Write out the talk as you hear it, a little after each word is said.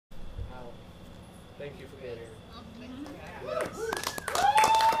Thank you for being here.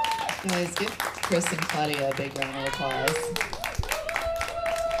 Guys, give Chris and Claudia a big round of applause.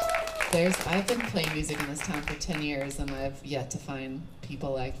 I've been playing music in this town for 10 years, and I've yet to find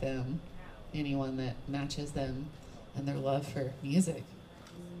people like them, anyone that matches them and their love for music.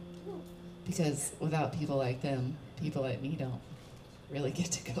 Because without people like them, people like me don't really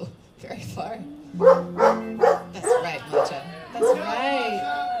get to go very far. That's right, Mocha. That's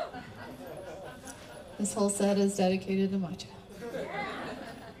right. This whole set is dedicated to Mocha.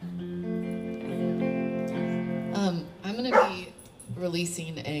 I'm going to be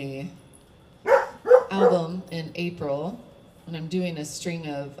releasing a album in April, and I'm doing a string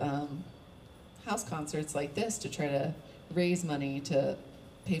of house concerts like this to try to raise money to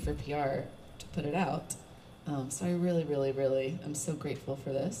pay for PR to put it out. So I really, really, really am so grateful for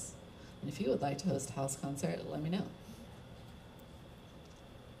this. And if you would like to host a house concert, let me know.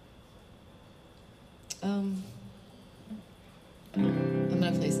 I'm going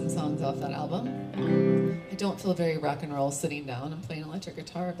to play some songs off that album. I don't feel very rock and roll sitting down and playing electric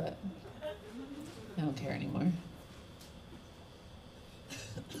guitar, but I don't care anymore.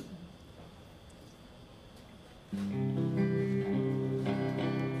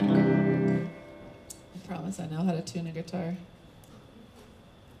 I promise I know how to tune a guitar.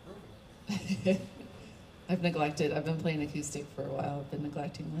 I've been playing acoustic for a while. I've been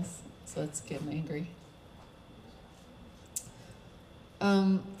neglecting this, so it's getting angry.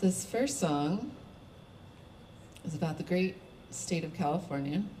 This first song is about the great state of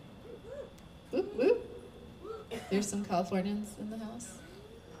California. Whoop, whoop. There's some Californians in the house.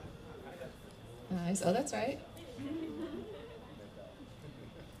 Nice. Oh, that's right.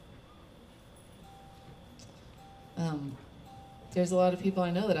 There's a lot of people I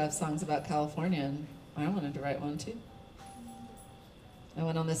know that have songs about California, and I wanted to write one too. I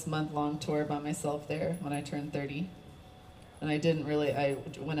went on this month-long tour by myself there when I turned 30. And I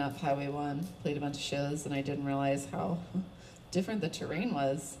went up Highway 1, played a bunch of shows, and I didn't realize how different the terrain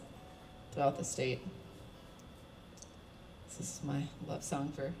was throughout the state. This is my love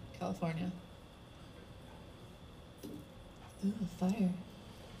song for California. Ooh, fire.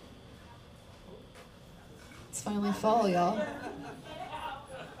 It's finally fall, y'all.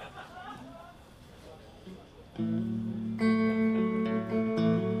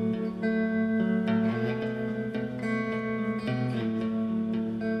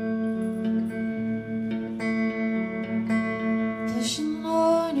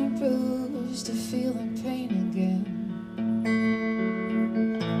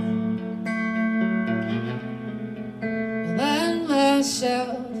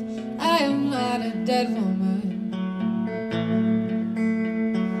 I am not a dead woman,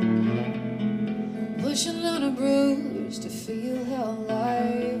 pushing on a bruise to feel how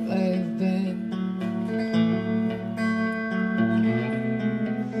alive I've been,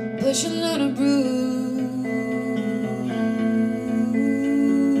 pushing on a bruise.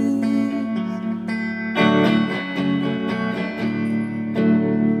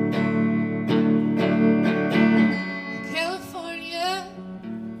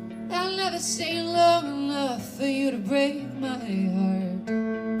 Stay long enough for you to break my heart.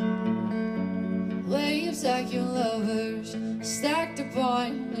 Waves like your lovers stacked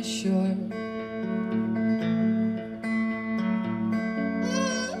upon the shore.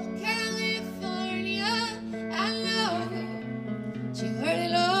 Oh, California, I know you heard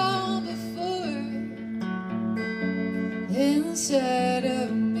it all before. Inside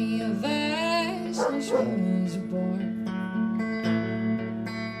of me a vastness was born.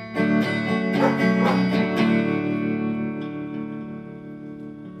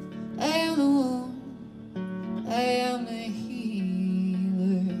 I am the one, I am the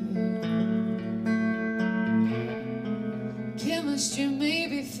healer. Chemistry may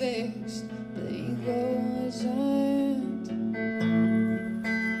be fixed, but ego isn't.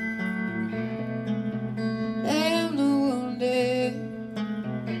 I am the wounded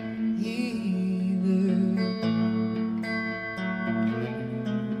healer.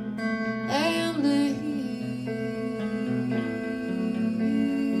 I am the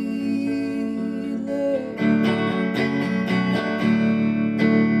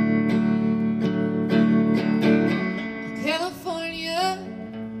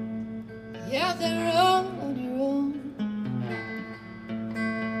yeah, they're all on your own.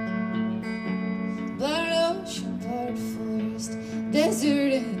 Blood ocean, part forest,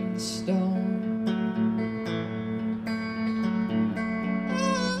 desert and stone.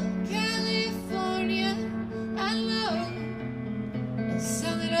 Oh, California, I know I've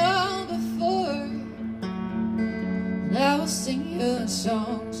sung it all before, and I will sing your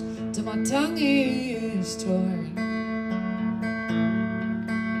songs till my tongue is was torn.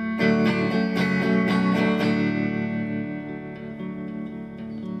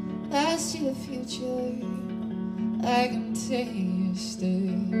 I see the future, I can taste it.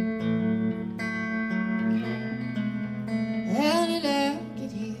 How did I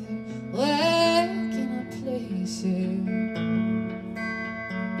get here? Why can I place it?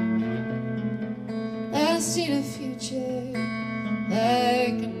 I see the future,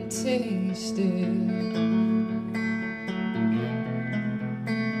 I can taste it.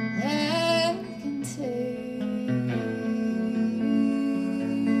 I can taste.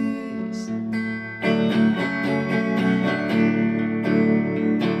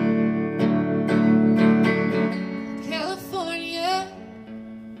 California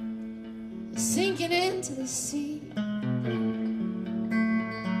is sinking into the sea.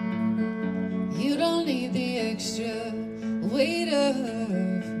 You don't need the extra weight of me.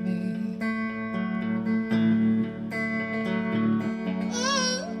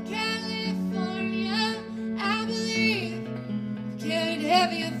 Oh, California, I believe I've carried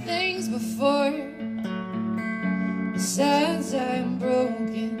heavier things before. Besides, I'm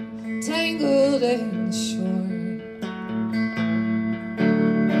broken, tangled and short.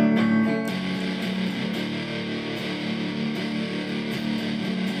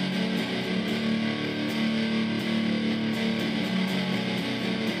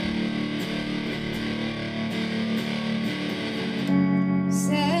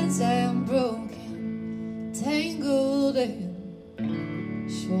 I am broken, tangled and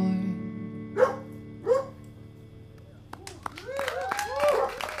short.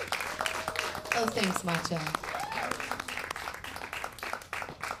 Oh, thanks, Macho.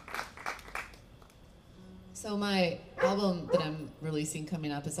 So my album that I'm releasing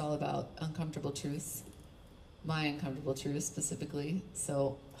coming up is all about uncomfortable truths. My uncomfortable truths specifically.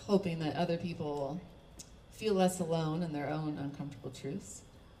 So hoping that other people feel less alone in their own uncomfortable truths.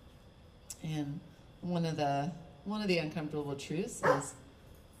 And one of the uncomfortable truths is,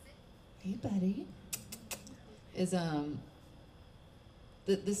 hey buddy, is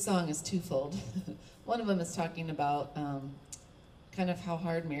this song is twofold. One of them is talking about kind of how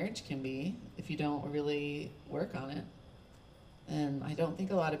hard marriage can be if you don't really work on it. And I don't think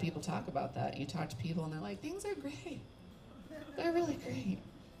a lot of people talk about that. You talk to people and they're like, things are great. They're really great.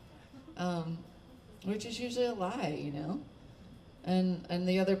 Which is usually a lie, you know? And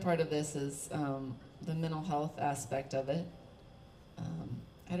the other part of this is the mental health aspect of it.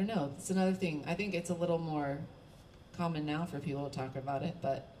 I don't know. It's another thing. I think it's a little more common now for people to talk about it,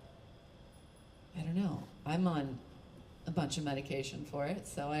 but I don't know. I'm on a bunch of medication for it,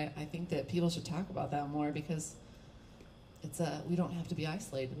 so I think that people should talk about that more because it's we don't have to be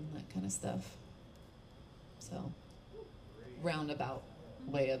isolated and that kind of stuff. So, roundabout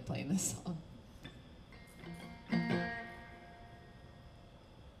way of playing this song.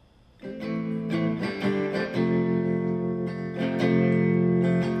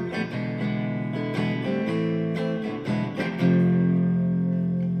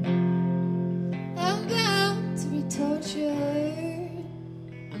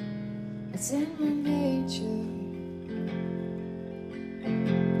 It's in my nature.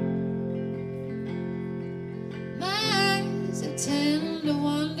 My eyes are tend to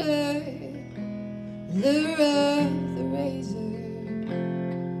wander, the lure of the razor.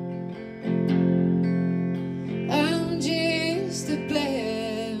 I'm just a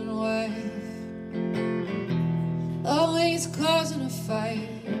bad wife, always causing a fight.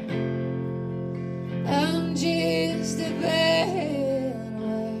 I'm just a bad.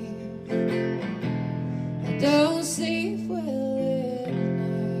 Don't sleep well at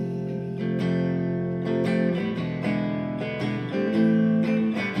night.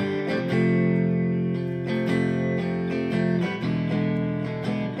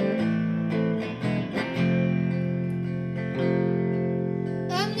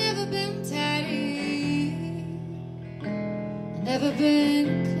 I've never been tidy, never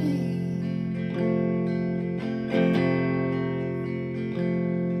been clean.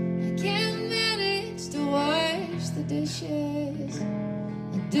 Dishes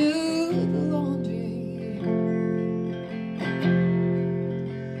and do the laundry.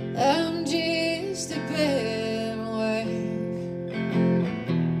 I'm just a bad wife.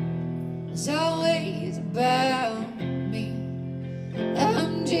 It's always about me.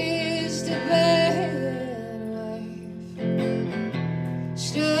 I'm just a bad wife,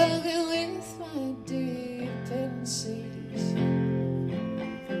 struggling with my dependencies.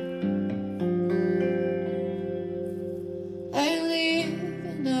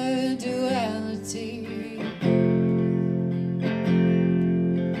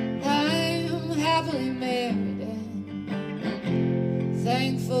 happily married and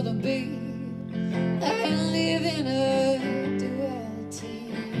thankful to be and live in a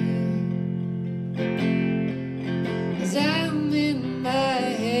duality. As I'm in my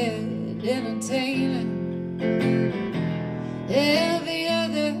head entertaining every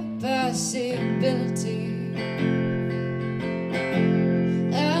other possibility,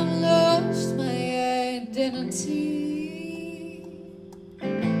 I've lost my identity.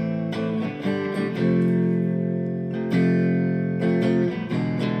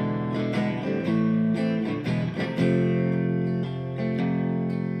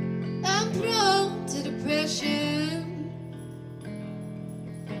 I'm prone to depression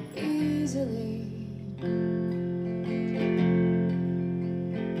easily.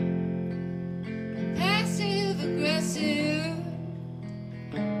 Passive aggressive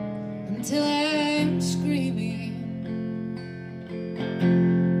until I'm screaming.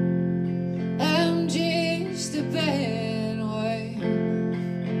 I'm just a bad wife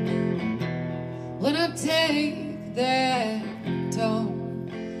when I take that tone.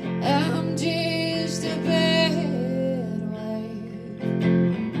 I'm just a bad wife,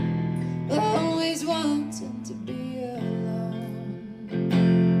 always wanting to be alone.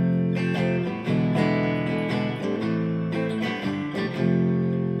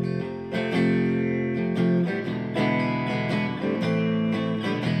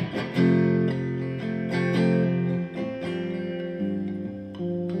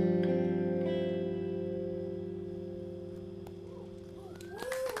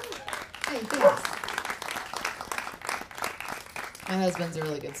 Hey, thanks. My husband's a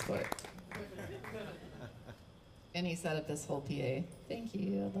really good sport. And he set up this whole PA. Thank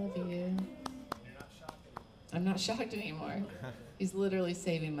you, I love you. You're not shocked anymore. I'm not shocked anymore. He's literally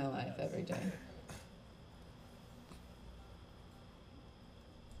saving my life every day.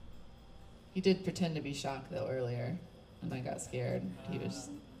 He did pretend to be shocked though earlier, and I got scared. He was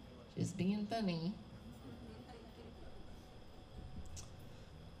just being funny.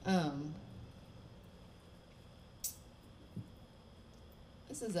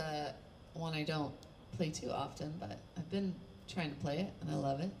 This is a one I don't play too often, but I've been trying to play it, and I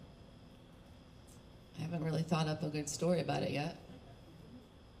love it. I haven't really thought up a good story about it yet.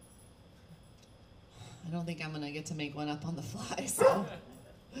 I don't think I'm going to get to make one up on the fly, so...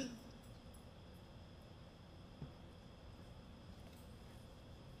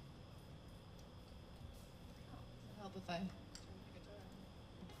 help if I turn the guitar.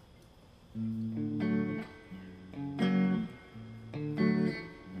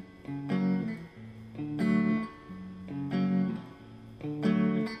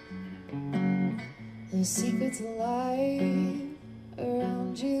 There's secrets alive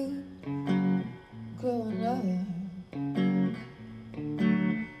around you growing up,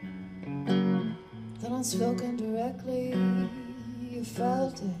 that unspoken directly, you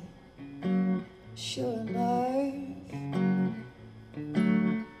felt it, sure enough.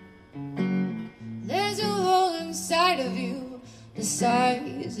 There's a hole inside of you the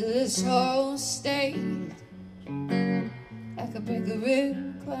size of this whole state. I could break a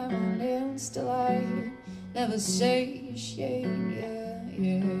rib climbing in, still I never say shade, yeah.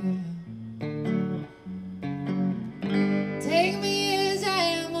 Take me as I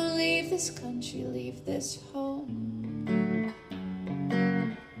am, or leave this country, leave this home.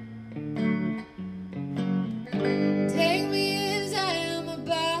 Take me as I am, a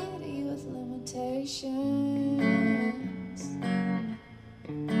body with limitations.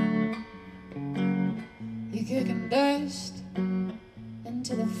 You're kicking dust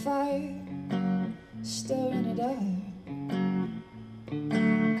into the fire, stirring it up.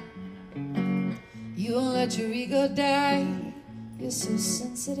 You won't let your ego die. You're so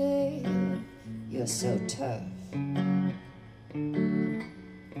sensitive, you're so tough.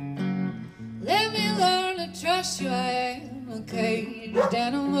 Let me learn to trust you. I am a caged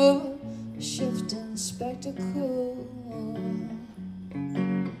animal, a shifting spectacle.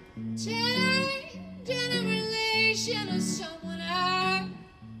 Change in a relation to someone I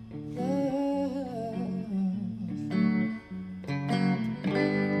love.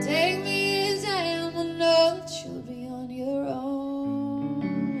 Take me as I am, I know that you'll be on your own.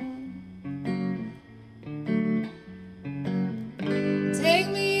 Take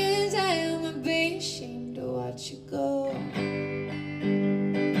me as I am, I'd be ashamed to watch you go.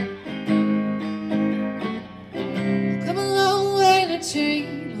 I've come a long way in a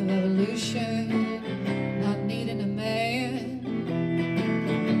chain of evolution, not needing a man.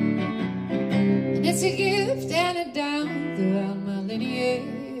 And it's a gift handed down throughout my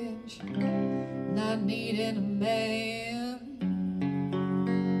lineage, not needing a man.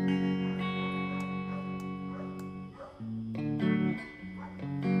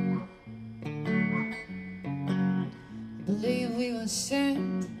 believe we were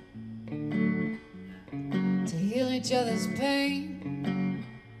sent to heal each other's pain.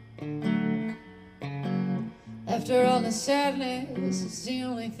 After all the sadness, it's the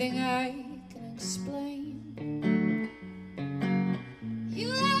only thing I can explain.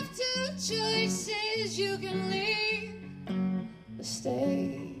 You have two choices, you can leave or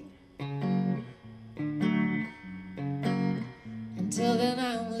stay. Until then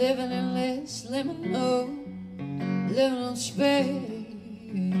I'm living in this liminal space.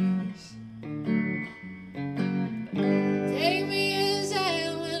 Take me as I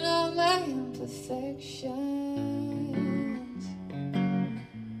am in all my imperfections.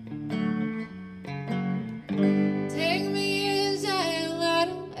 Take me as I am, I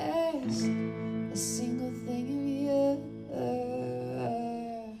don't ask a single thing of you.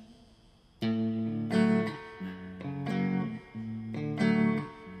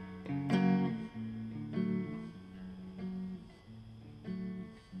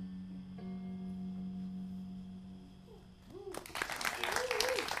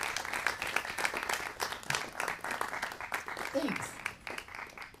 Thanks.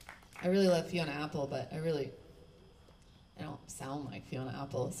 I really love Fiona Apple, but I don't sound like Fiona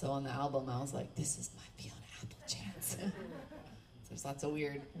Apple. So on the album, I was like, this is my Fiona Apple chance. So there's lots of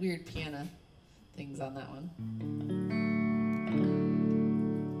weird piano things on that one.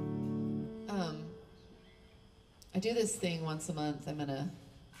 I do this thing once a month.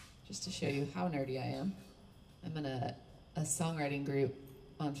 Just to show you how nerdy I am, I'm in a songwriting group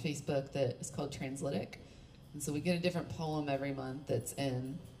on Facebook that is called Translitic. And so we get a different poem every month that's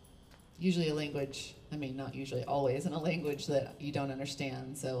in usually a language, not usually, always in a language that you don't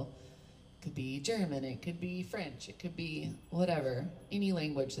understand. So it could be German, it could be French, it could be whatever, any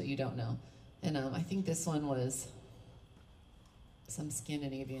language that you don't know. And I think this one was some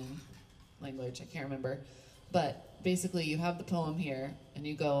Scandinavian language, I can't remember. But basically you have the poem here and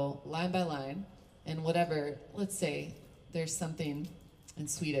you go line by line and whatever, let's say there's something in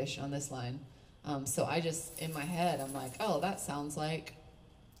Swedish on this line. So I just, in my head, I'm like, oh, that sounds like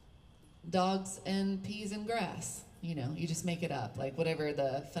dogs and peas and grass. You just make it up, like whatever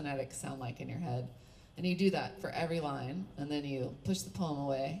the phonetics sound like in your head. And you do that for every line, and then you push the poem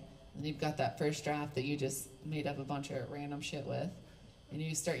away, and you've got that first draft that you just made up a bunch of random shit with, and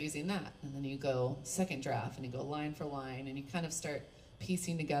you start using that. And then you go second draft, and you go line for line, and you kind of start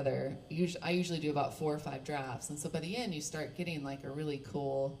piecing together. I usually do about 4 or 5 drafts, and so by the end, you start getting like a really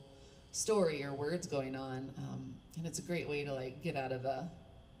cool story or words going on, and it's a great way to like get out of your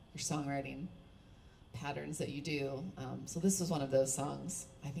songwriting patterns that you do. So this was one of those songs.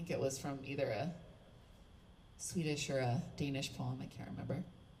 I think it was from either a Swedish or a Danish poem, I can't remember.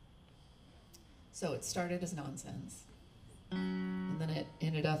 So it started as nonsense, and then it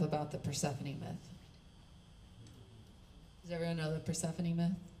ended up about the Persephone myth. Does everyone know the Persephone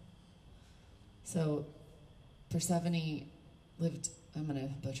myth? So Persephone lived, I'm going to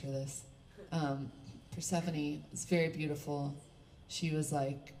butcher this. Persephone is very beautiful. She was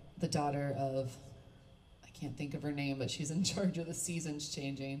like the daughter of, I can't think of her name, but she's in charge of the seasons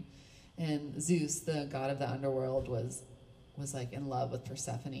changing. And Zeus, the god of the underworld, was like in love with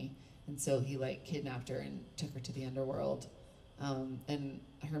Persephone. And so he like kidnapped her and took her to the underworld. And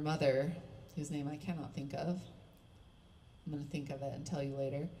her mother, whose name I cannot think of, I'm going to think of it and tell you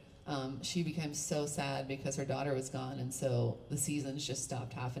later. She became so sad because her daughter was gone, and so the seasons just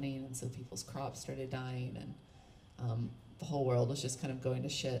stopped happening, and so people's crops started dying, and the whole world was just kind of going to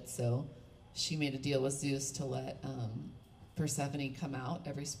shit. So she made a deal with Zeus to let Persephone come out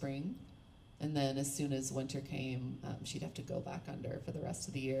every spring, and then as soon as winter came, she'd have to go back under for the rest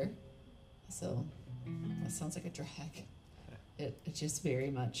of the year. So that sounds like a drag. It just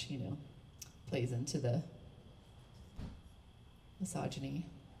very much, plays into the misogyny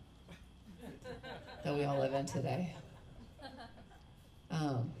that we all live in today.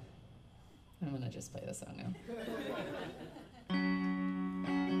 I'm gonna just play the song now.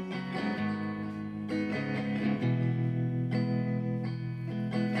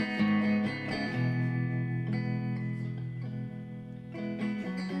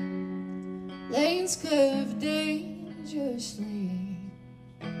 Lanes curve dangerously,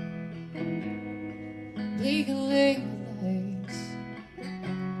 bleak and lake with legs.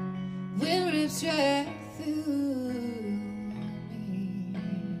 Wind rips right through me,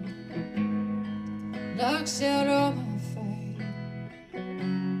 knocks out all my fight,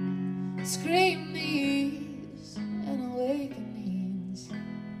 screamings and awakenings.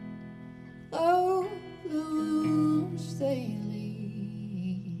 Oh, the wounds they leave.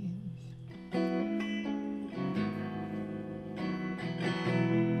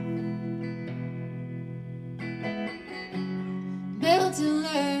 to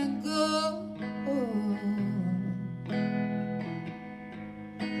let go.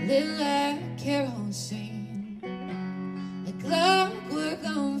 Lit like kerosene, like clockwork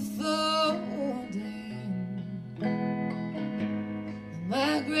unfolding.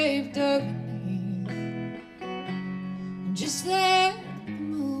 My grave dug beneath, and just like the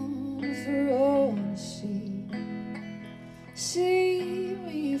moon for all to see, see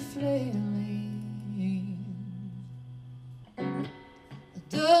me flailing.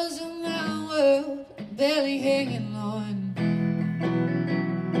 The doors of my world barely hanging on,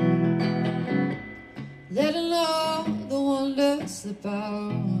 letting all the wonder slip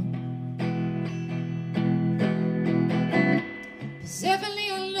out. Persephone,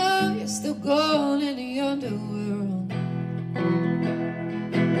 I know you're still gone in the underworld.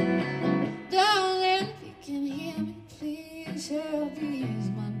 Darling, if you can hear me, please help ease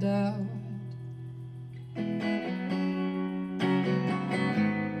my doubt.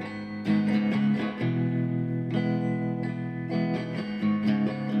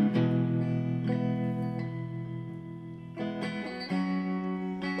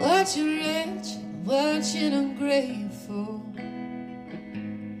 Watching rich, watching ungrateful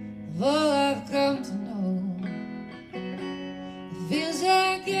of all I've come to know. It feels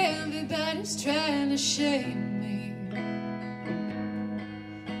like everybody's trying to shame me,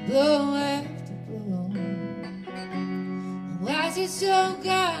 blow after blow. Why is it so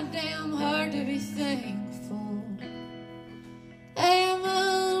goddamn hard to be thankful? I am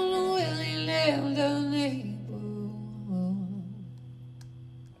unwilling and unable.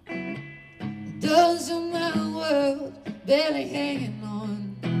 The doors of my world barely hanging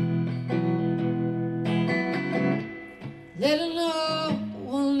on, letting all the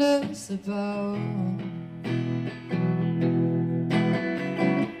wonder slip out.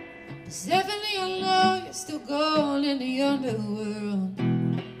 Persephone, I know you're still gone in the underworld.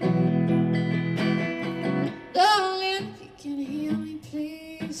 Darling, if you can hear me,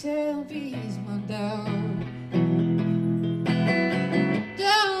 please help ease my doubt.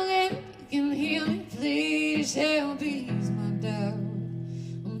 Darling, if you can hear me, please help ease my doubt.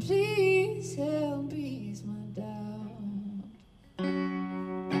 Please help ease my doubt.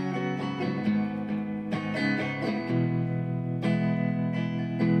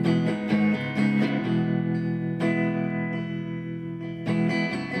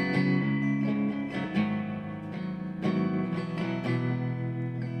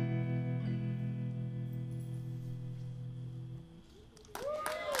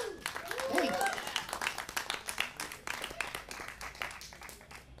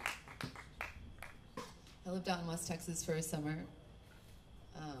 I lived out in West Texas for a summer,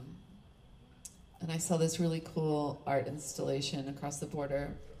 and I saw this really cool art installation across the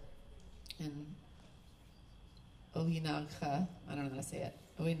border in Ojinaga. I don't know how to say it.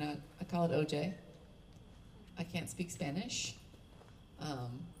 Ojinaga. I call it OJ. I can't speak Spanish.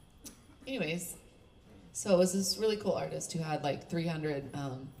 Anyways, so it was this really cool artist who had like 300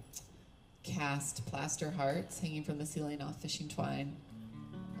 cast plaster hearts hanging from the ceiling off fishing twine,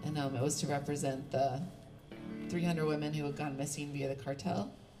 and it was to represent the 300 women who had gone missing via the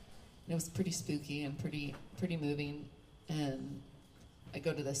cartel. And it was pretty spooky and pretty moving. And I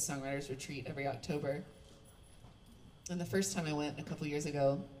go to this songwriters retreat every October. And the first time I went a couple years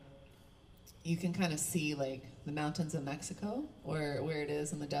ago, you can kind of see like the mountains of Mexico, where it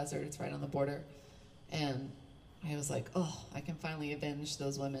is in the desert. It's right on the border. And I was like, oh, I can finally avenge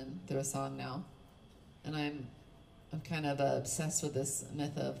those women through a song now. And I'm kind of obsessed with this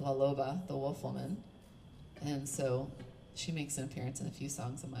myth of La Loba, the wolf woman. And so she makes an appearance in a few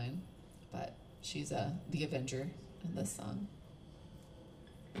songs of mine, but she's the Avenger in this song.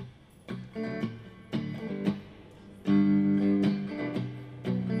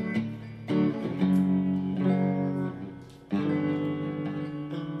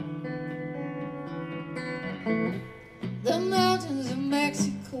 The mountains of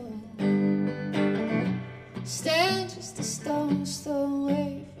Mexico stand just a stone's throw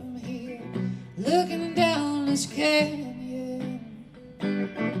away from here, looking down this canyon.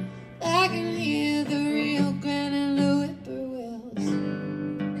 I can hear the Rio Grande and the whippoorwills,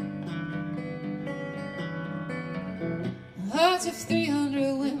 the hearts of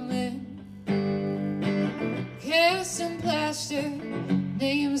 300 women cast in plaster,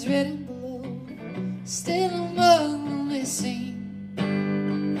 names written below, still among the missing.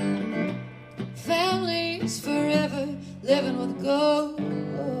 Families forever living with ghosts.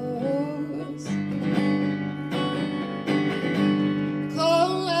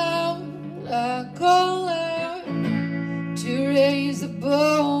 Call out to raise the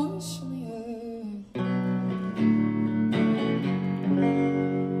bones from the earth.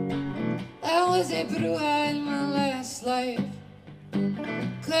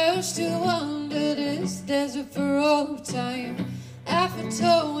 used to wander this desert for all time. I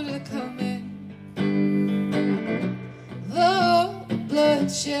foretold the coming of all the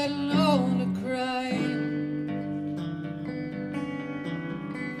bloodshed and all the crying.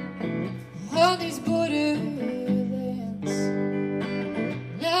 On these borderlands,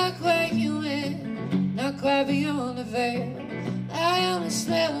 not quite human, not quite beyond the veil. I am the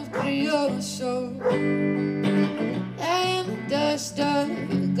smell of Creole soul. I am the dust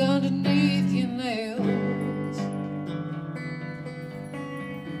underneath your nails.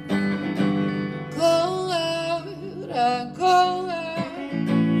 Call out, I call out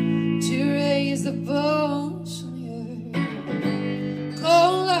to raise the bones from the earth.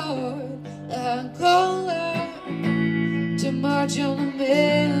 Call out, I call out to march on the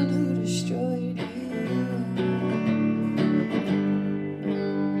men who destroyed you.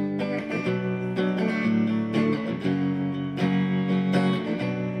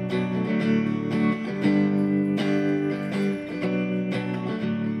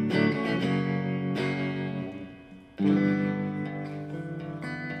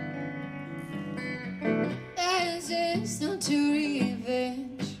 Not to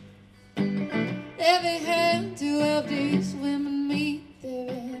revenge. Every hand to help these women meet their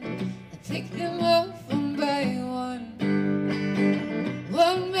end. I pick them up one by one.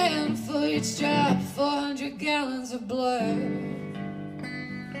 One man for each drop, 400 gallons of blood.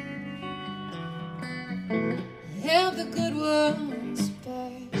 Help the good ones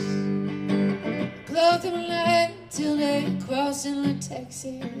pass. Clothe them light till they cross into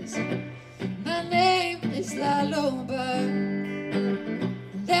Texas. My name is Lullaby, and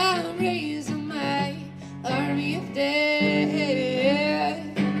I'm raising my army of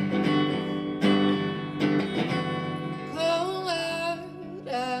dead. Call out,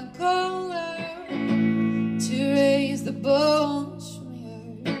 I call out to raise the bones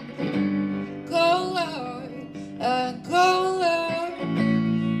from the earth. Call out, I call out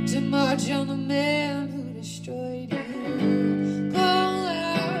to march on the men who destroyed you. Call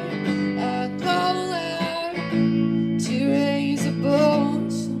out, call out to raise the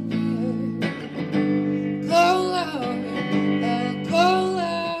bones from the earth. Call out, call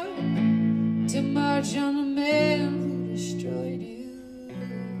out to march on the men who destroyed you.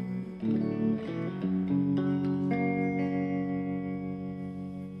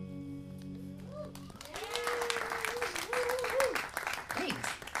 Thanks.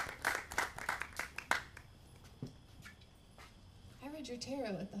 I read your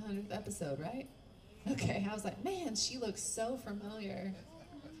tarot at the 100th episode, right? Okay, I was like, man, she looks so familiar.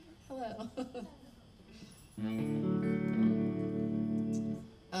 Hello.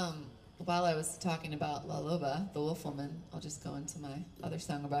 While I was talking about La Loba, the wolf woman, I'll just go into my other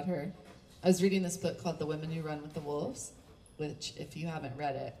song about her. I was reading this book called The Women Who Run with the Wolves, which, if you haven't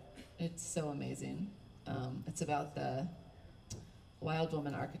read it, it's so amazing. It's about the wild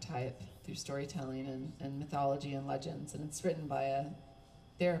woman archetype through storytelling and mythology and legends, and it's written by a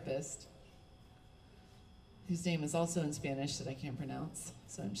therapist whose name is also in Spanish that I can't pronounce,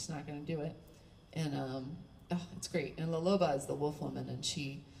 so I'm just not going to do it. And it's great. And La Loba is the wolf woman, and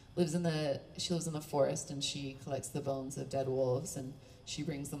she lives in the forest, and she collects the bones of dead wolves, and she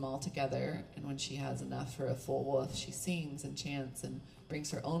brings them all together. And when she has enough for a full wolf, she sings and chants and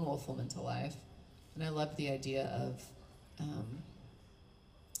brings her own wolf woman to life. And I love the idea of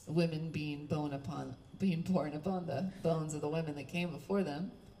women being born upon the bones of the women that came before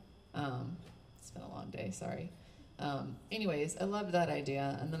them. It's been a long day, sorry. Anyways, I loved that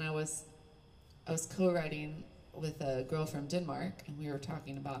idea. And then I was co-writing with a girl from Denmark, and we were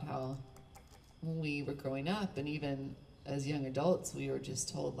talking about how when we were growing up, and even as young adults, we were just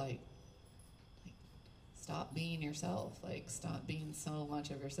told, like stop being yourself, like stop being so much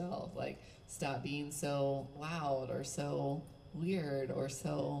of yourself, like stop being so loud or so weird or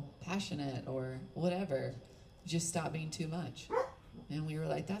so passionate or whatever. Just stop being too much. And we were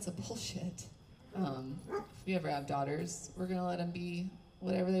like, that's a bullshit. If we ever have daughters, we're gonna let them be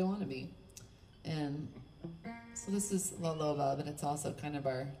whatever they want to be. And so this is La Loba, but it's also kind of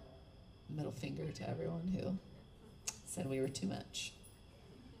our middle finger to everyone who said we were too much.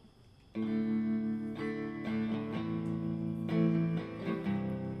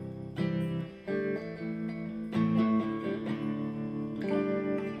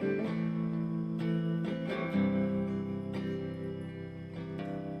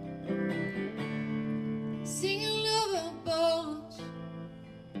 Singing over bones,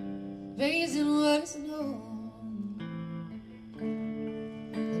 raising what's known.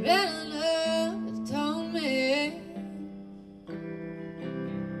 The red love has told me.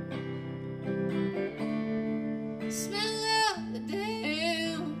 Smell of the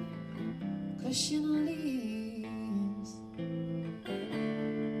damn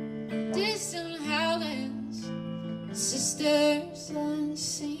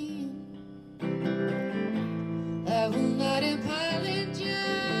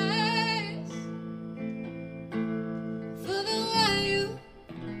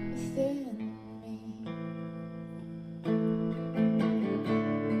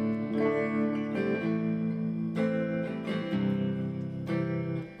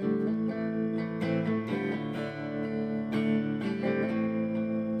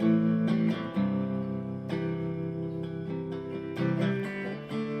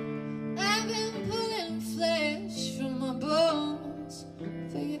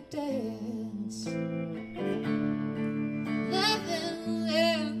dance. Nothing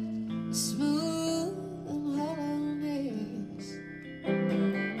left smooth and hollowness,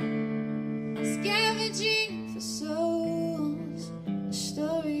 scavenging for souls,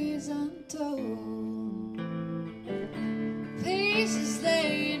 stories untold, places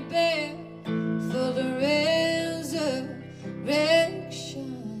laid bare for the resurrection.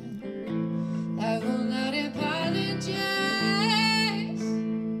 I will not apologize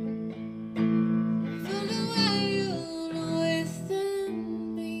for the wild within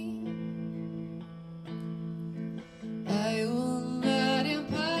me. I will not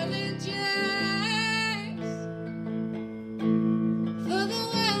apologize for the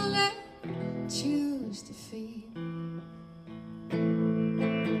wild I choose to feed.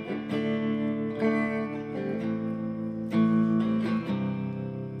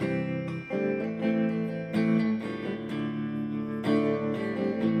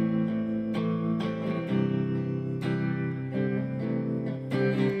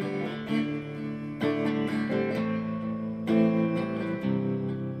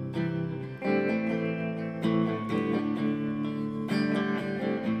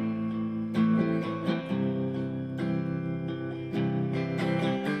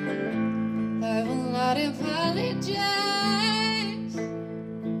 I will not apologize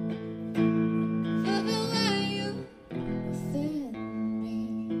for the wild within me.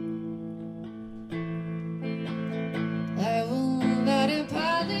 I will not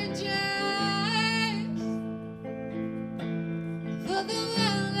apologize for the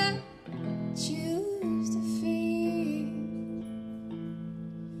wild I choose to feed.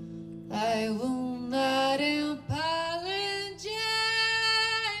 I will not apologize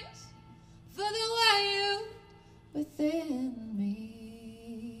for the wild within me.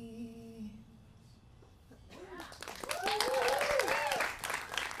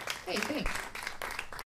 Hey, thanks.